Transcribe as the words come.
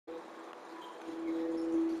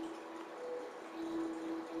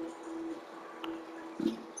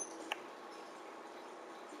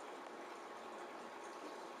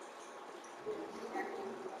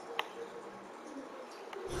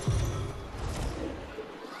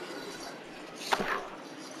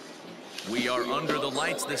We are under the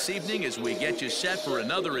lights this evening as we get you set for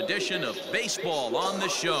another edition of Baseball on the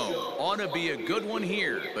Show. Ought to be a good one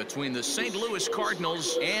here between the St. Louis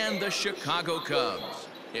Cardinals and the Chicago Cubs.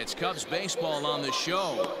 It's Cubs baseball on the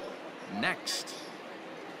show. Next.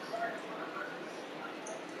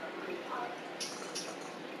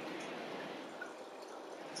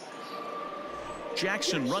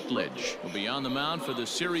 Jackson Rutledge will be on the mound for the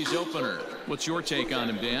series opener. What's your take on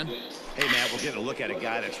him, Dan? Hey, Matt, we're getting a look at a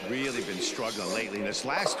guy that's really been struggling lately. In his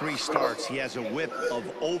last 3 starts, he has a whip of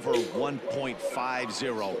over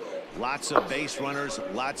 1.50. Lots of base runners,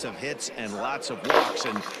 lots of hits, and lots of walks,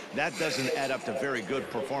 and that doesn't add up to very good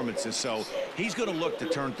performances. So he's going to look to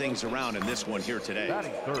turn things around in this one here today.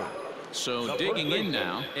 So digging in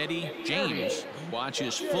now, Eddie James. Watch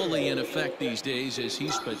is fully in effect these days as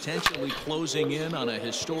he's potentially closing in on a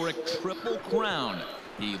historic triple crown.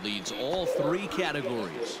 He leads all 3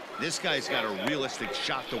 categories. This guy's got a realistic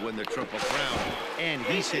shot to win the Triple Crown, and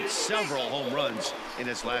he's hit several home runs in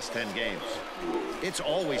his last 10 games. It's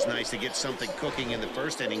always nice to get something cooking in the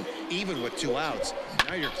first inning, even with 2 outs.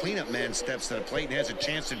 Now your cleanup man steps to the plate and has a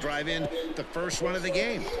chance to drive in the first run of the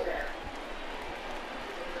game.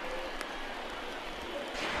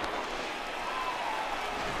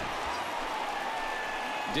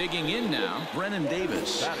 Digging in now, Brennan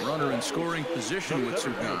Davis, runner in scoring position with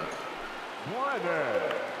 2 guys.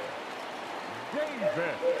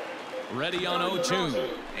 Ready on 0-2,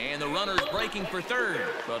 and the runner's breaking for third,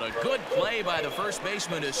 but a good play by the first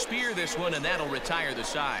baseman to spear this one, and that'll retire the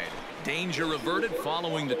side. Danger averted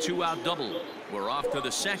following the 2-out double. We're off to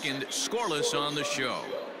the second, scoreless on the show.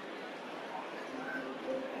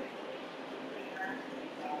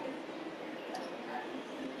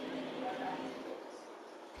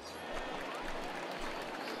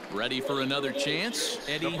 Ready for another chance?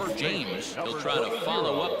 Eddie James. He'll try to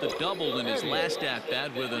follow up the double in his last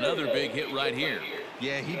at-bat with another big hit right here.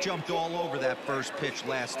 Yeah, he jumped all over that first pitch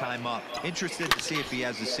last time up. Interested to see if he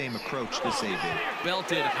has the same approach this evening.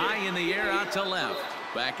 Belted high in the air out to left.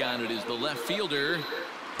 Back on it is the left fielder.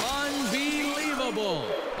 Unbelievable!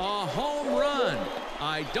 A home run.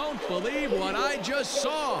 I don't believe what I just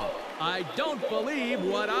saw. I don't believe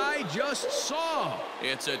what I just saw.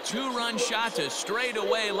 It's a 2-run shot to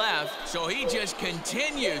straightaway left, so he just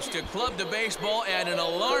continues to club the baseball at an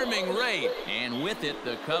alarming rate. And with it,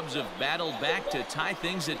 the Cubs have battled back to tie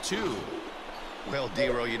things at 2. Well,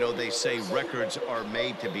 Dero, you know, they say records are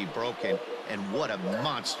made to be broken, and what a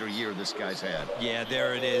monster year this guy's had. Yeah,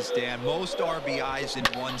 there it is, Dan. Most RBIs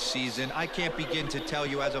in one season. I can't begin to tell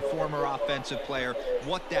you as a former offensive player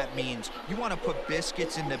what that means. You want to put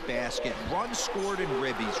biscuits in the basket. Runs scored in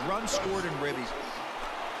ribbies. Runs scored in ribbies.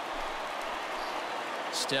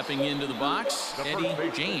 Stepping into the box, Eddie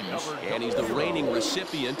James, and he's the reigning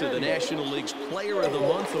recipient of the National League's Player of the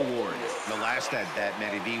Month award. The last at-bat,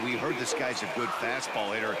 Matty B, we heard this guy's a good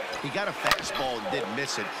fastball hitter. He got a fastball and didn't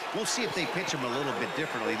miss it. We'll see if they pitch him a little bit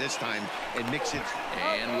differently this time and mix it.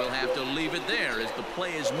 And we'll have to leave it there as the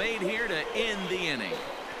play is made here to end the inning.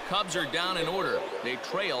 Cubs are down in order. They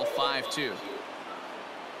trail 5-2.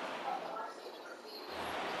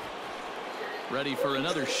 Ready for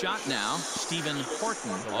another shot now. Stephen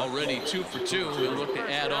Horton already 2 for 2. He'll look to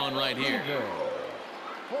add on right here.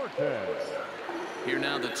 Here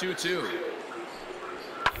now the 2-2.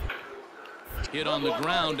 Hit on the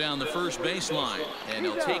ground down the first baseline, and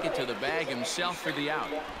he'll take it to the bag himself for the out.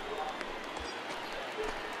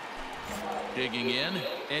 Digging in,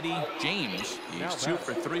 Eddie James. He's 2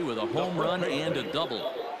 for 3 with a home run and a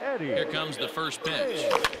double. Here comes the first pitch.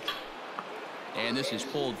 And this is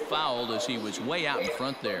pulled foul as he was way out in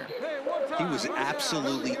front there. He was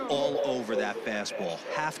absolutely all over that fastball.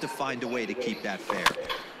 Have to find a way to keep that fair.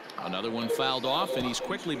 Another one fouled off, and he's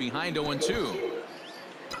quickly behind 0-2.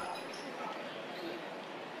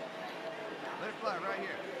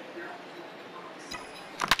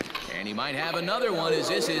 And he might have another one as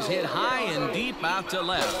this is hit high and deep out to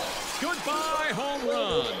left. Goodbye, home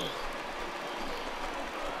run.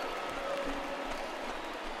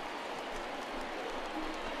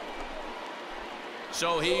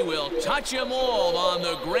 So he will touch them all on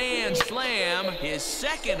the grand slam, his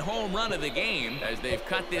second home run of the game, as they've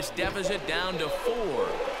cut this deficit down to 4.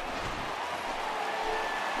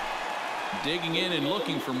 Digging in and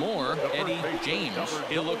looking for more, Eddie James.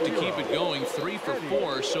 He'll look to keep it going, 3 for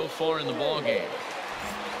 4 so far in the ballgame.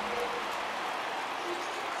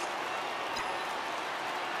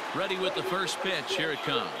 Ready with the first pitch. Here it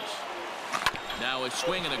comes. Now a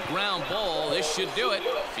swing and a ground ball. This should do it.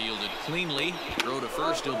 Fielded cleanly. Throw to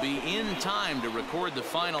first. He'll be in time to record the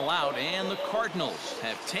final out. And the Cardinals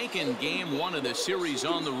have taken game one of the series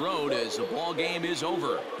on the road as the ball game is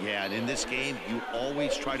over. Yeah, and in this game, you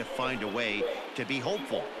always try to find a way to be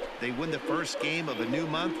hopeful. They win the first game of a new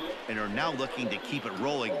month and are now looking to keep it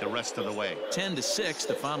rolling the rest of the way. 10-6,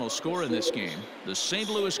 the final score in this game. The St.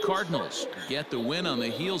 Louis Cardinals get the win on the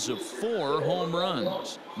heels of 4 home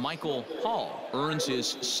runs. Michael Hall earns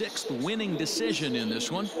his 6th winning decision in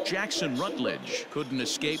this one. Jackson Rutledge couldn't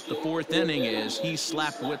escape the 4th inning as he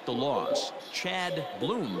slapped with the loss. Chad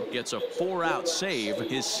Bloom gets a 4-out save,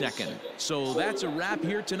 his 2nd. So that's a wrap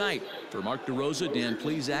here tonight. For Mark DeRosa, Dan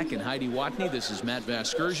Plesac, and Heidi Watney, this is Matt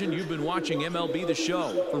Vasgersian. You've been watching MLB The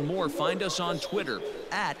Show. For more, find us on Twitter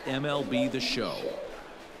at MLB The Show.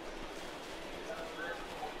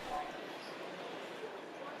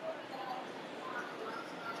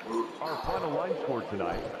 Our final line score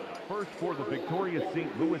tonight. First for the victorious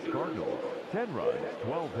St. Louis Cardinals. 10 runs,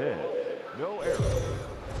 12 hits, no errors.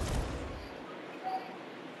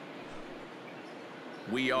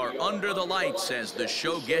 We are under the lights as the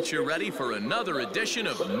show gets you ready for another edition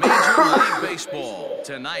of Major League Baseball.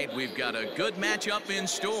 Tonight we've got a good matchup in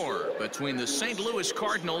store between the St. Louis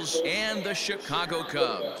Cardinals and the Chicago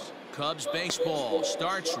Cubs. Cubs baseball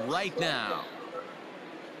starts right now.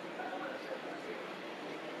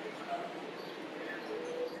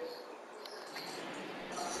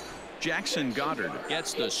 Jackson Goddard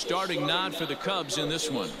gets the starting nod for the Cubs in this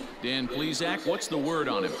one. Dan Plesac, what's the word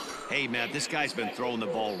on him? Hey, Matt, this guy's been throwing the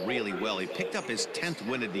ball really well. He picked up his 10th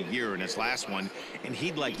win of the year in his last one, and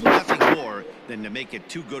he'd like nothing more than to make it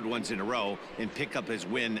 2 good ones in a row and pick up his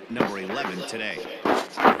win number 11 today.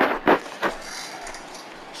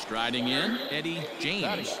 Striding in, Eddie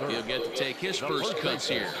James. He'll get to take his first cuts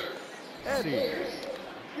here. Eddie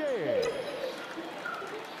James.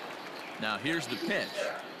 Now here's the pitch.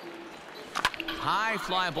 High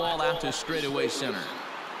fly ball out to straightaway center.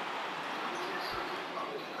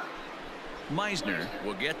 Meisner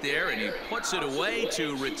will get there, and he puts it away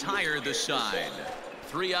to retire the side.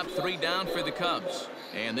 3 up, 3 down for the Cubs.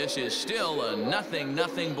 And this is still a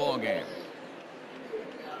 0-0 ball game.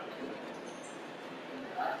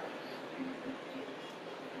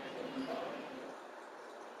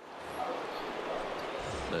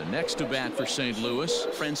 The next to bat for St. Louis,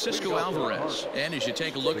 Francisco Alvarez. And as you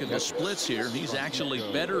take a look at the splits here, he's actually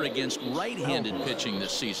better against right-handed pitching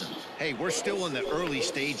this season. Hey, we're still in the early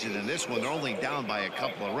stages in this one. They're only down by a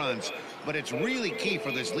couple of runs, but it's really key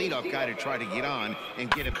for this leadoff guy to try to get on and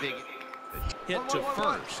get a big hit to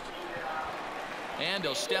first. And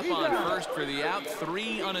he'll step on first for the out,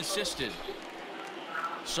 3 unassisted.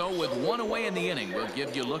 So with 1 away in the inning, we'll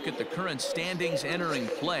give you a look at the current standings entering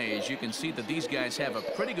play. As you can see that these guys have a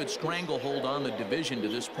pretty good stranglehold on the division to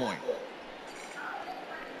this point.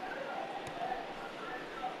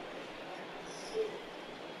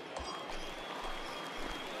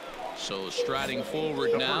 So striding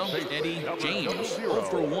forward now, Eddie James. 0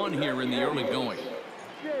 for 1 here in the early going.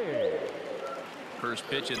 First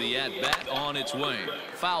pitch of the at-bat on its way.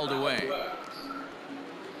 Fouled away.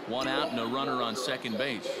 1 out and a runner on second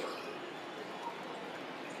base.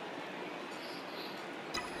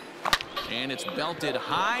 And it's belted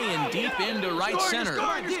high and deep into right center.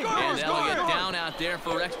 And that'll get down out there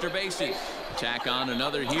for extra bases. Tack on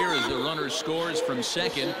another here as the runner scores from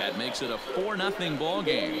second. That makes it a 4-0 ball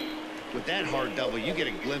game. With that hard double, you get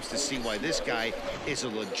a glimpse to see why this guy is a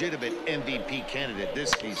legitimate MVP candidate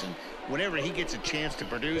this season. Whenever he gets a chance to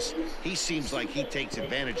produce, he seems like he takes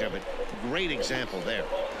advantage of it. Great example there.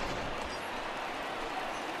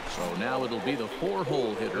 So now it'll be the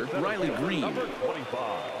 4-hole hitter, Riley Green.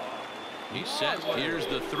 He's set. Here's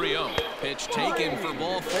the 3-0. Pitch taken for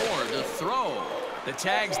ball 4. The throw. The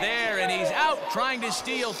tag's there, and he's out trying to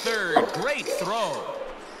steal third. Great throw.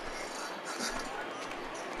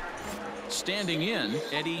 Standing in,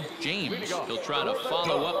 Eddie James. He'll try to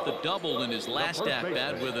follow up the double in his last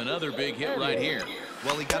at-bat with another big hit right here.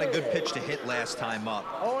 Well, he got a good pitch to hit last time up.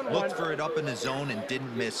 Looked for it up in the zone and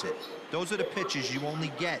didn't miss it. Those are the pitches you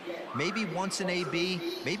only get. Maybe once an AB,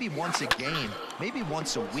 maybe once a game, maybe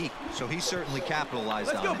once a week. So he certainly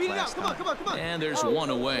capitalized on it last time. Come on. And there's 1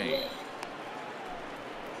 away.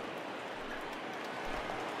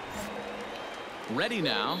 Ready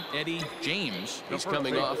now, Eddie James. He's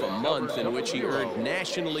coming off a month in which he earned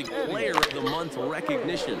National League Player of the Month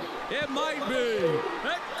recognition. It might be.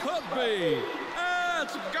 It could be.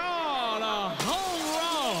 It's gone. A home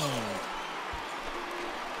run.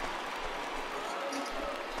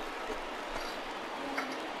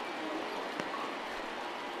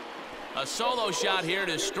 A solo shot here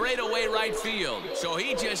to straightaway right field. So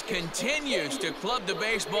he just continues to club the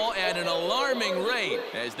baseball at an alarming rate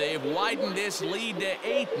as they've widened this lead to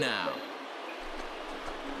 8 now.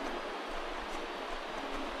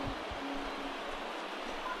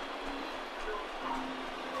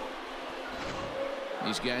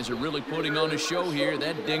 These guys are really putting on a show here.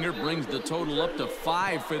 That dinger brings the total up to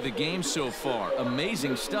 5 for the game so far.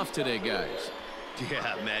 Amazing stuff today, guys.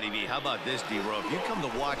 Yeah, Matty V. How about this, D-Row? If you come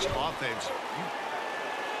to watch offense,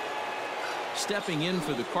 Stepping in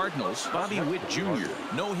for the Cardinals, Bobby Witt Jr.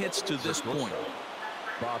 No hits to this point.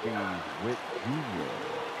 Bobby Witt Jr.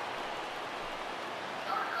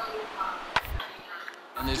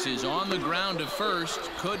 And this is on the ground to first.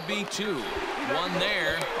 Could be 2. One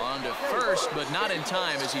there on to first, but not in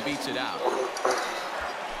time as he beats it out.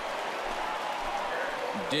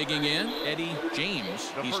 Digging in, Eddie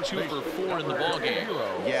James. He's 2 for 4 in the ballgame.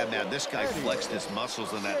 yeah, man, this guy flexed his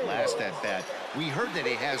muscles in that last at-bat. We heard that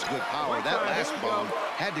he has good power. That last bomb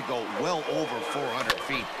had to go well over 400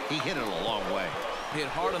 feet. He hit it a long way. Hit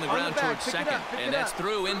hard on the ground towards second, and that's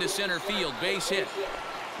through into center field. Base hit.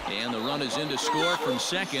 And the run is in to score from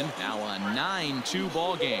second. Now a 9-2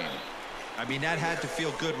 ball game. I mean, that had to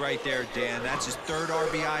feel good right there, Dan. That's his 3rd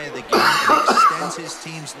RBI of the game. It extends his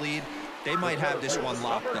team's lead. They might have this one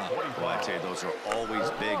locked up. Well, I'd say those are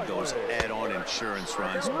always big, those add-on insurance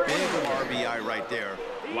runs. Big RBI right there.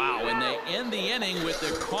 Wow, and they end the inning with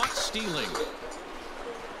the caught stealing.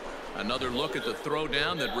 Another look at the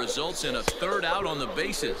throwdown that results in a 3rd out on the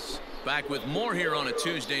bases. Back with more here on a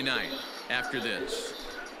Tuesday night after this.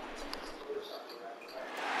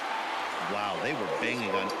 Wow, they were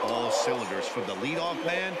banging on all cylinders from the leadoff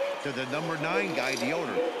man to the number 9 guy, the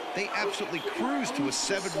owner. They absolutely cruised to a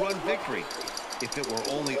 7-run victory. If it were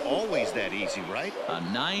only always that easy, right? A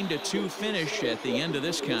 9-2 finish at the end of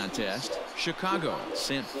this contest. Chicago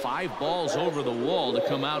sent 5 balls over the wall to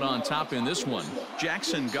come out on top in this one.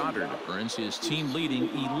 Jackson Goddard earns his team-leading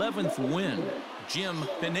 11th win. Jim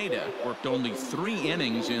Pineda worked only 3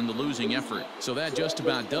 innings in the losing effort. So that just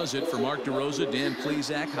about does it for Mark DeRosa, Dan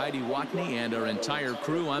Plesac, Heidi Watney, and our entire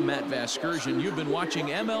crew. I'm Matt Vasgersian. You've been watching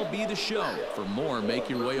MLB The Show. For more, make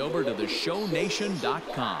your way over to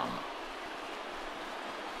theshownation.com.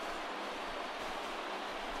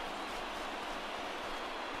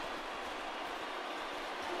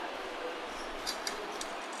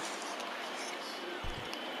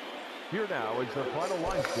 Here now is the final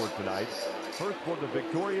line score tonight. First for the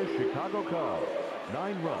victorious Chicago Cubs.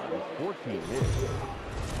 9 runs, 14 hits.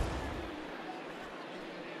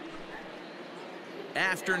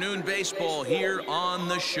 Afternoon baseball here on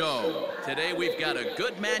the show. Today we've got a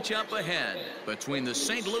good matchup ahead between the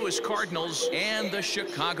St. Louis Cardinals and the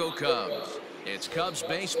Chicago Cubs. It's Cubs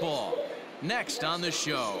baseball next on the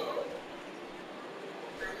show.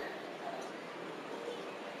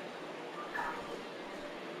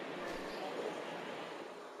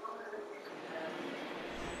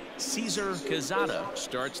 Cesar Quezada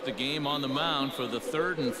starts the game on the mound for the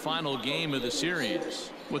 3rd and final game of the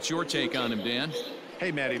series. What's your take on him, Dan?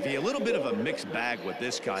 Hey, Matty V, a little bit of a mixed bag with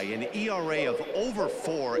this guy. An ERA of over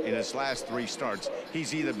 4 in his last 3 starts.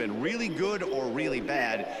 He's either been really good or really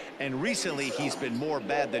bad, and recently he's been more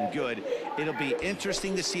bad than good. It'll be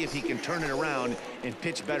interesting to see if he can turn it around and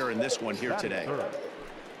pitch better in this one here today.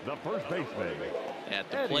 The first baseman. At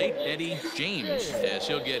the plate, Eddie James, as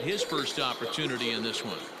he'll get his first opportunity in this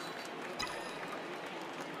one.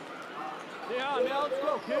 Now let's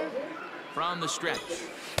go, kid. From the stretch.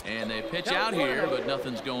 And they pitch out here, but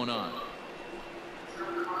nothing's going on.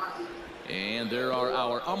 And there are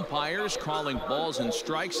our umpires calling balls and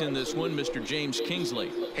strikes in this one, Mr. James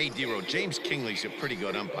Kingsley. Hey, D-Row, James Kingley's a pretty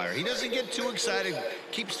good umpire. He doesn't get too excited,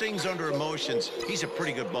 keeps things under emotions. He's a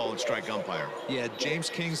pretty good ball and strike umpire. Yeah, James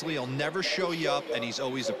Kingsley will never show you up, and he's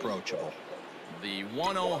always approachable. The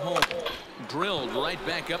 1-0 home. Drilled right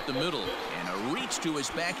back up the middle. And a reach to his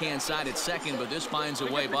backhand side at second, but this finds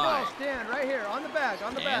a way by. Stand right here on the back,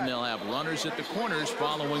 on the back. And they'll have runners at the corners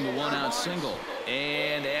following the 1-out single.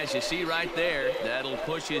 And as you see right there, that'll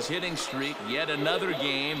push his hitting streak yet another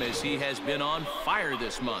game as he has been on fire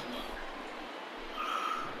this month.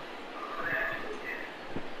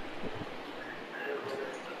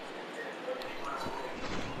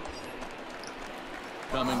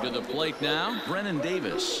 Coming to the plate now, Brennan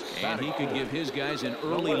Davis. And he could give his guys an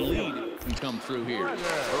early lead and come through here.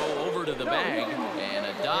 Throw over to the bag and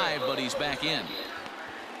a dive, but he's back in.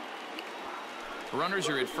 Runners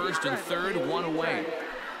are at first and third, 1 away.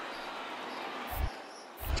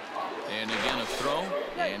 And again a throw,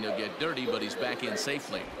 and he'll get dirty, but he's back in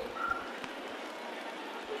safely.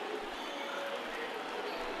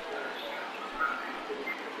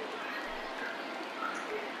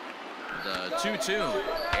 The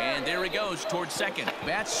 2-2. And there he goes towards second.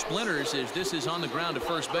 Bat splinters as this is on the ground to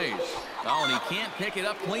first base. Oh, and he can't pick it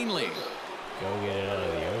up cleanly. Go get it out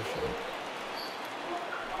of the ocean.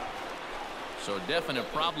 So definite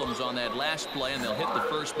problems on that last play, and they'll hit the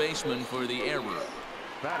first baseman for the error.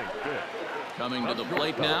 Batting fifth. Coming to the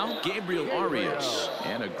plate now, Gabriel Arias.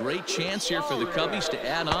 And a great chance here for the Cubbies to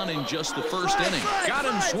add on in just the first inning. Got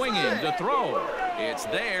him swinging. The throw. It's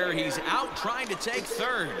there. He's out trying to take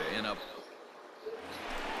third. And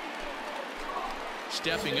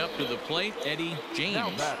stepping up to the plate, Eddie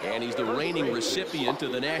James. And he's the reigning recipient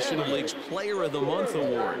of the National League's Player of the Month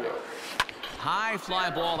award. High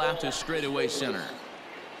fly ball out to straightaway center.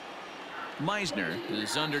 Meisner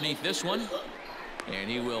is underneath this one. And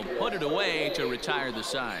he will put it away to retire the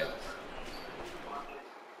side.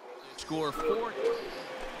 Score 4.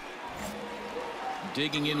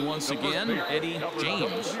 Digging in once again, Eddie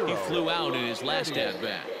James. He flew out in his last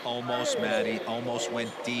at-bat. Almost, Matty. Almost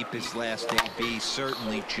went deep his last AB.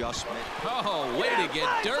 Certainly just missed. Oh, way to get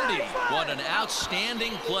dirty. What an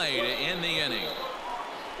outstanding play to end the inning.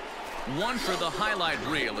 One for the highlight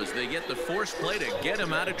reel as they get the force play to get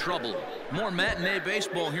him out of trouble. More matinee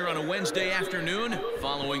baseball here on a Wednesday afternoon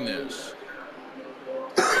following this.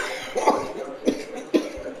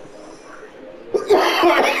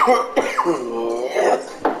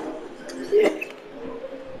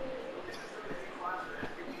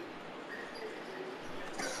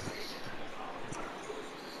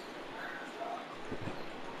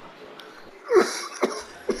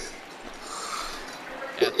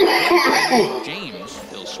 James,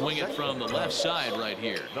 he'll swing it from the left side right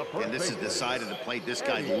here. And this is the side of the plate this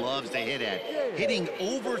guy loves to hit at. Hitting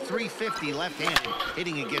over 350 left-handed,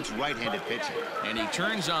 hitting against right-handed pitching. And he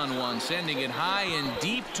turns on one, sending it high and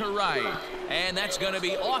deep to right. And that's going to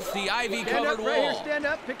be off the ivy-covered wall. Right here, stand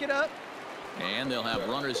up, pick it up. And they'll have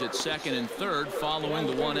runners at second and third following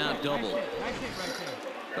the one-out double.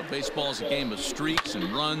 The baseball's a game of streaks and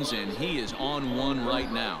runs, and he is on one right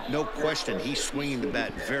now. No question, he's swinging the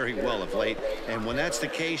bat very well of late. And when that's the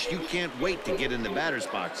case, you can't wait to get in the batter's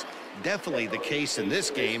box. Definitely the case in this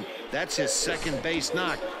game. That's his second base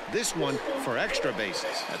knock. This one for extra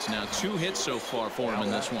bases. That's now 2 hits so far for him in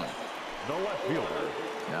this one. The left fielder.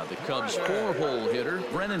 Now the Cubs' 4-hole hitter,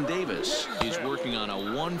 Brennan Davis, is working on a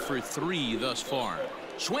 1-for-3 thus far.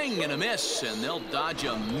 Swing and a miss, and they'll dodge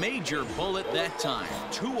a major bullet that time.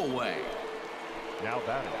 2 away. Now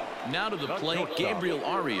batting. Now to the plate, Gabriel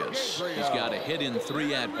Arias. He's got a hit in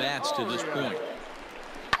 3 at-bats to this point.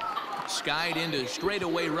 Skied into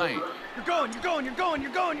straightaway right. You're going, you're going, you're going,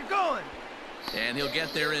 you're going, you're going. And he'll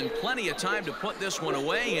get there in plenty of time to put this one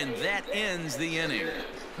away, and that ends the inning.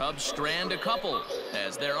 Cubs strand a couple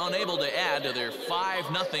as they're unable to add to their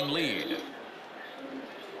 5-0 lead.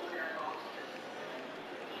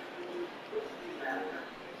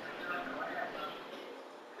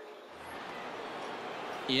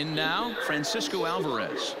 In now, Francisco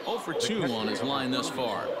Alvarez. 0-for-2 on his line thus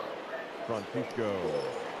far. Francisco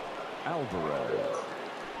Alvarez.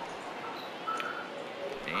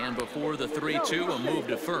 And before the 3-2, a move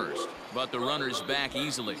to first. But the runner's back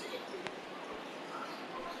easily.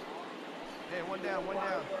 Hey, one down, one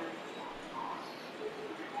down.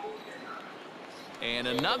 And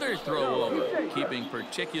another throw over, keeping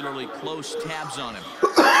particularly close tabs on him.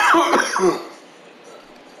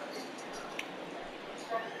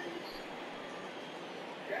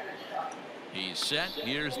 He's set.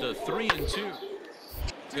 Here's the 3-2.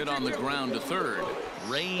 Hit on the ground to third.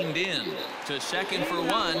 Reined in to second for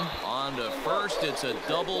 1. On to first. It's a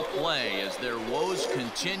double play as their woes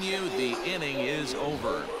continue. The inning is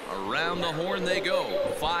over. Around the horn they go.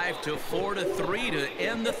 5-4-3 to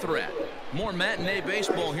end the threat. More matinee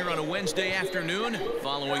baseball here on a Wednesday afternoon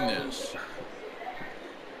following this.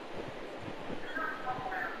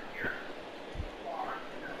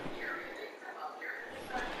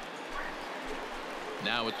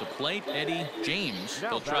 Now at the plate, Eddie James.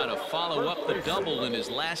 He'll try to follow up the double in his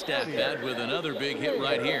last at-bat with another big hit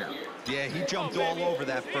right here. Yeah, he jumped all over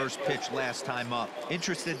that first pitch last time up.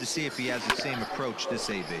 Interested to see if he has the same approach this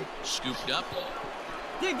AB. Scooped up.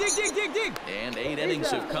 Dig, dig, dig, dig, dig. And 8 innings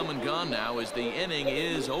have come and gone now as the inning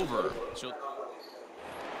is over. So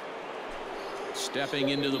stepping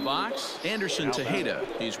into the box, Anderson Tejeda.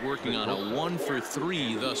 He's working on a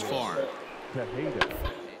 1-for-3 thus far. Tejeda.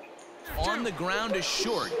 On the ground is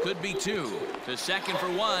short. Could be 2. To second for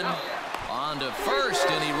 1. On to first,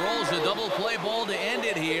 and he rolls a double play ball to end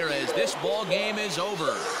it here as this ball game is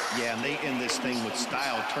over. Yeah, and they end this thing with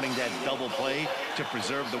style, turning that double play to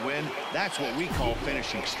preserve the win. That's what we call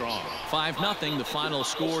finishing strong. 5-0 the final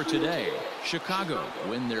score today. Chicago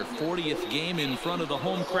win their 40th game in front of the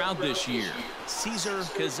home crowd this year. Cesar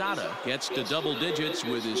Quezada gets to double digits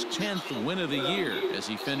with his 10th win of the year as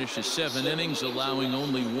he finishes 7 innings, allowing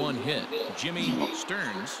only 1 hit. Jimmy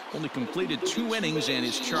Stearns only completed 2 innings and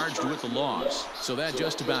is charged with the loss. So that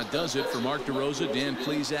just about does it for Mark DeRosa, Dan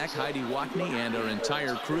Plesac, Heidi Watney, and our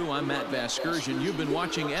entire crew. I'm Matt Vasgersian. You've been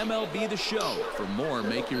watching MLB The Show. For more,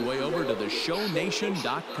 make your way over to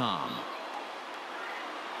theshownation.com.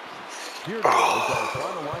 Here now is our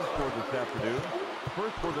final line score this afternoon.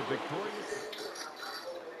 First for the victorious...